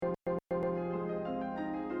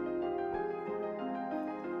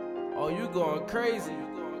you going crazy.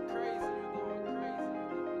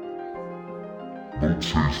 No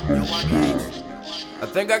taste, no smell. I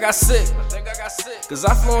think I got sick, cause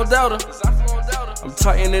I flown Delta. I'm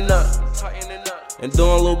tightening up, and doing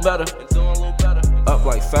a little better. Up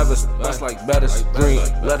like feathers, that's like betters. Green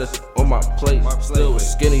lettuce on my plate, still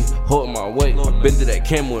skinny, holding my weight. I been to that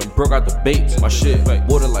camel and broke out the baits. My shit,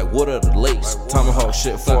 water like water the lakes. Tomahawk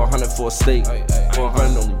shit, 400 for a steak.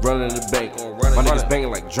 400 only running in the bank. My niggas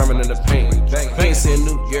banging like drumming in the paint. He ain't seen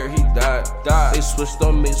New Year, he died. They switched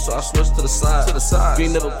on me, so I switched to the side. You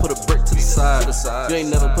ain't never put a brick to the side. You ain't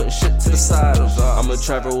never putting shit to the side. I'ma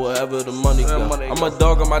travel wherever the money go. I'm a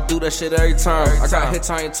dog, I'ma do that shit every time. I got hits,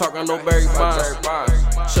 I ain't talking no Barry Bonds.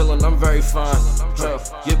 Chillin', I'm very fine.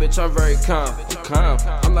 Yeah, bitch, I'm very calm. I'm calm.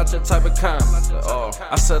 I'm not your type of calm.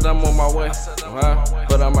 I said I'm on my way,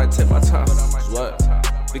 but I might take my time. What?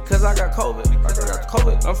 Because I got COVID.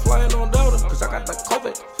 I'm flying on Delta, cause I got the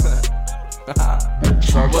COVID.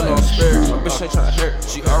 Traveling on spirit, my bitch ain't tryna hurt.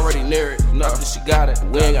 She already near it, nothing she got it.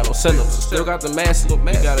 We ain't got no symptoms, still got the massive.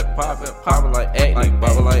 We got it poppin' like acne,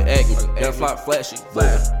 poppin' like acne. Gun fly flashy,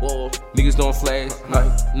 bull. Niggas don't flash,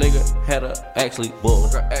 like nigga had a actually bull.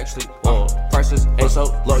 Prices ain't so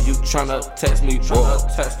low, you tryna text me, bull.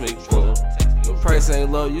 The price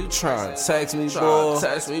ain't low, you tryna text me, bull.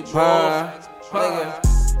 Nigga.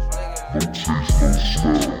 No taste, no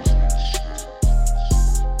smell.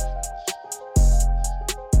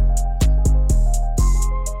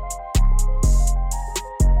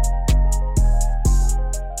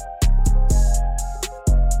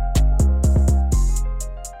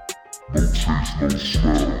 No taste, no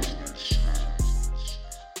smell.